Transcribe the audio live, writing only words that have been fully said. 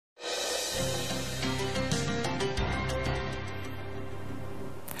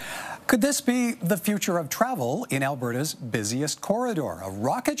Could this be the future of travel in Alberta's busiest corridor? A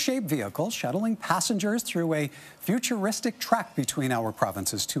rocket-shaped vehicle shuttling passengers through a futuristic track between our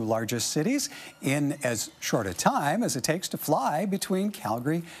province's two largest cities in as short a time as it takes to fly between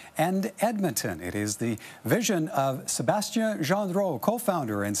Calgary and Edmonton. It is the vision of Sebastien Gendron,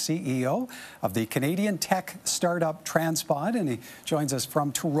 co-founder and CEO of the Canadian tech startup TransPod, and he joins us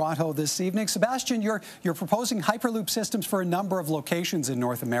from Toronto this evening. Sebastien, you're proposing hyperloop systems for a number of locations in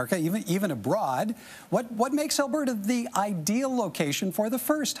North America, even abroad. What makes Alberta the ideal location for the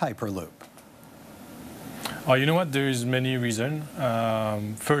first hyperloop? Oh, you know what? There is many reasons.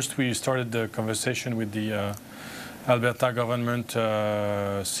 First, we started the conversation with the Alberta government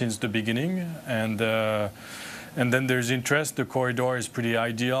since the beginning, and then there's interest. The corridor is pretty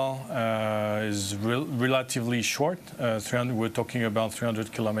ideal. Is relatively short. We're talking about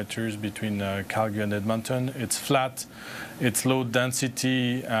 300 kilometers between Calgary and Edmonton. It's flat. It's low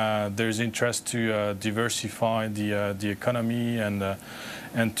density. There's interest to diversify the economy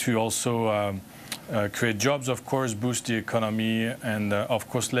and to also create jobs, of course, boost the economy, and of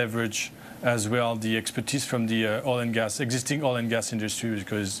course leverage as well the expertise from the existing oil and gas industry,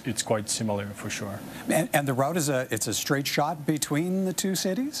 because it's quite similar for sure. And the route it's a straight shot between the two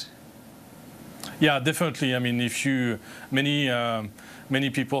cities? Yeah, definitely. I mean, many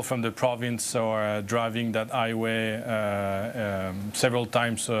people from the province are driving that highway several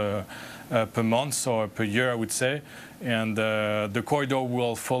times per month or per year, I would say, and the corridor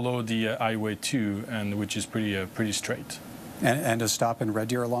will follow the highway too, and which is pretty straight. And a stop in Red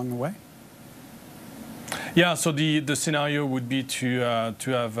Deer along the way? Yeah, so the scenario would be to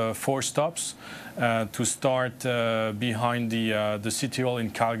have 4 stops. To start behind the City Hall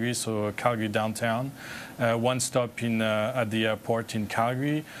in Calgary, so Calgary downtown, 1 stop at the airport in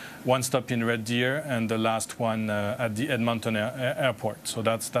Calgary, 1 stop in Red Deer, and the last one at the Edmonton airport. So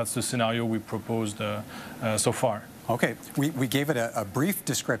that's the scenario we proposed so far. Okay, we gave it a brief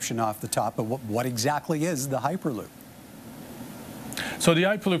description off the top, but what exactly is the hyperloop? So the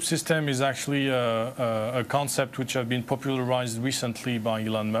hyperloop system is actually a concept which has been popularized recently by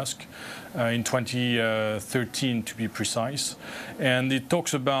Elon Musk in 2013 to be precise, and it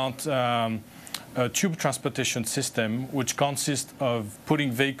talks about a tube transportation system which consists of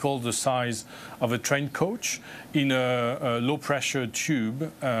putting vehicles the size of a train coach in a low-pressure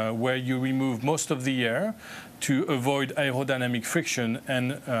tube where you remove most of the air to avoid aerodynamic friction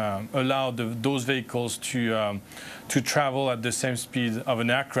and allow those vehicles to travel at the same speed of an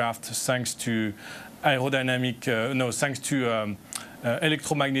aircraft, thanks to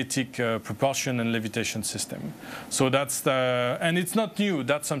electromagnetic propulsion and levitation system. So that's and it's not new.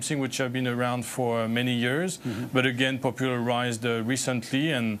 That's something which has been around for many years, but again popularized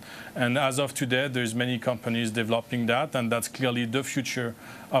recently. And as of today, there's many companies developing that, and that's clearly the future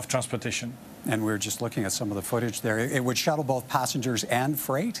of transportation. And we're just looking at some of the footage there. It would shuttle both passengers and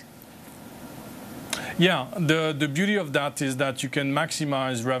freight? Yeah, the beauty of that is that you can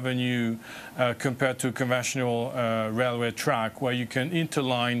maximize revenue compared to a conventional railway track, where you can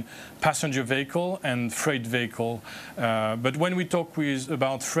interline passenger vehicle and freight vehicle. But when we talk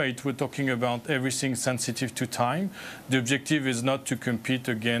about freight, we're talking about everything sensitive to time. The objective is not to compete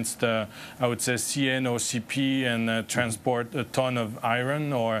against, I would say, CN or CP and transport a ton of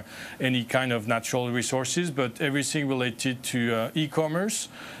iron or any kind of natural resources, but everything related to e-commerce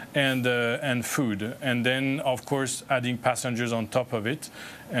and food, and then of course adding passengers on top of it,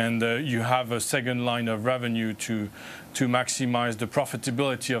 and you have a second line of revenue to maximize the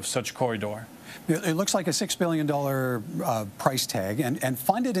profitability of such corridor. It looks like a $6 billion price tag, and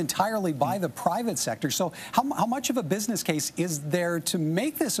funded entirely by the private sector. So how much of a business case is there to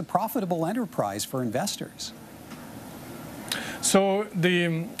make this a profitable enterprise for investors? So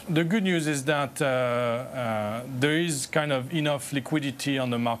the good news is that there is kind of enough liquidity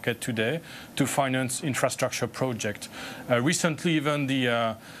on the market today to finance infrastructure projects. Recently, even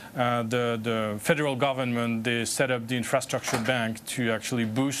the federal government, they set up the infrastructure bank to actually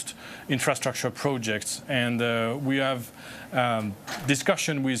boost infrastructure projects, and we have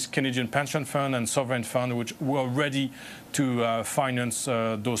discussion with Canadian pension fund and sovereign fund, which were ready to finance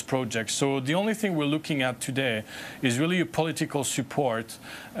those projects. So the only thing we're looking at today is really a political support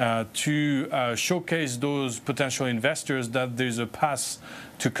to showcase those potential investors that there's a path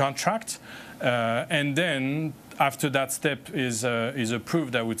to contract, and then after that step is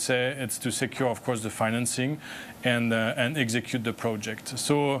approved, I would say, it's to secure, of course, the financing and execute the project.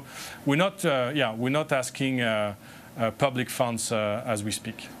 So we're not asking public funds as we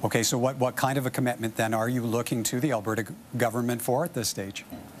speak. Okay, so what kind of a commitment then are you looking to the Alberta government for at this stage?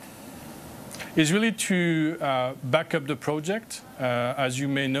 is really to back up the project. As you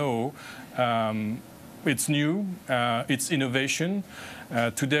may know, it's new, it's innovation.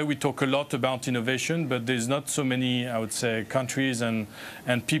 Today we talk a lot about innovation, but there's not so many, I would say, countries and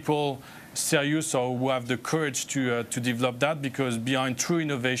people serious or who have the courage to develop that, because behind true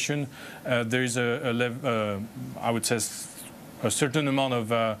innovation there is I would say, a certain amount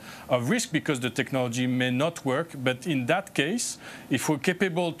of risk, because the technology may not work. But in that case, if we're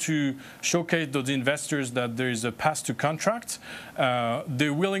capable to showcase those investors that there is a path to contract,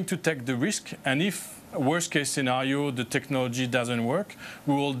 they're willing to take the risk. And if worst case scenario, the technology doesn't work,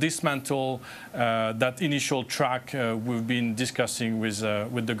 we will dismantle that initial track we've been discussing with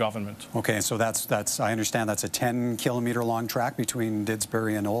the government. Okay, so that's I understand that's a 10-kilometer long track between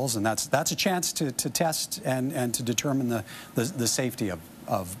Didsbury and Knowles, and that's a chance to test and to determine the safety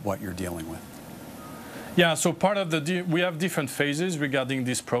of what you're dealing with. Yeah, so part of we have different phases regarding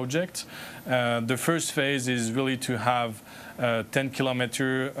this project. The first phase is really to have 10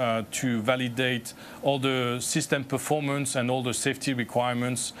 kilometers to validate all the system performance and all the safety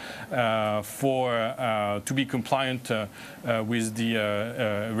requirements to be compliant with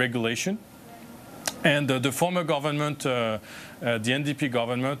the regulation. And the former government, the NDP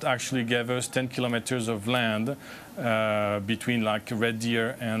government, actually gave us 10 kilometers of land between like Red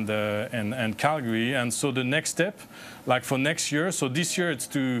Deer and Calgary. And so the next step, like for next year, so this year it's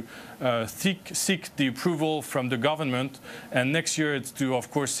to seek the approval from the government, and next year it's to, of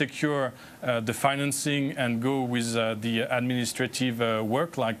course, secure the financing and go with the administrative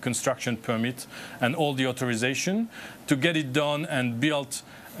work like construction permit and all the authorization to get it done and built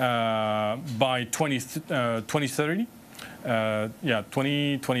by 2030. Yeah,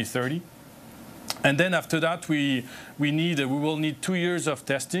 2030. And then after that, we will need 2 years of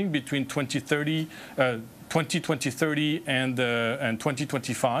testing between 2030 and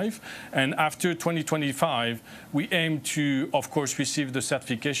 2025. And after 2025, we aim to, of course, receive the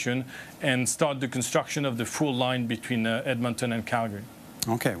certification and start the construction of the full line between Edmonton and Calgary.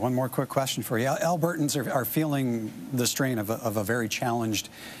 Okay, one more quick question for you. Albertans are feeling the strain of a very challenged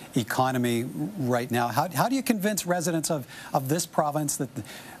economy right now. How do you convince residents of this province that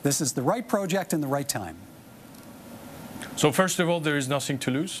this is the right project in the right time? So first of all, there is nothing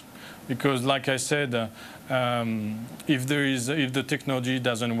to lose, because like I said, if the technology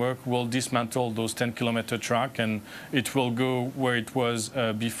doesn't work, we'll dismantle those 10-kilometer track and it will go where it was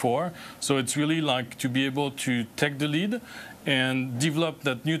before. So it's really like to be able to take the lead and develop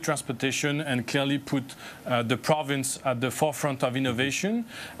that new transportation and clearly put the province at the forefront of innovation.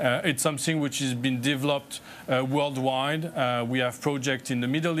 It's something which has been developed worldwide. We have projects in the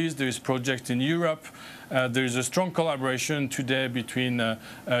Middle East, there is projects in Europe. There is a strong collaboration today between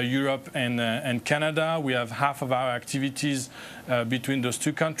Europe and Canada. We have half of our activities between those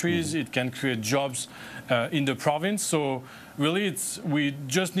two countries. It can create jobs in the province. So really, we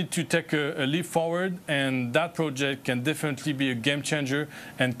just need to take a leap forward, and that project can definitely be a game changer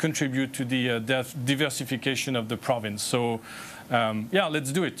and contribute to the diversification of the province. So yeah,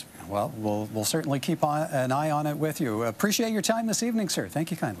 let's do it. Well, we'll certainly keep an eye on it with you. Appreciate your time this evening, sir.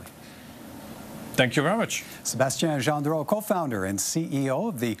 Thank you kindly. Thank you very much. Sebastien Gendron, co-founder and CEO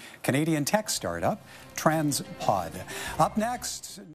of the Canadian tech startup TransPod. Up next.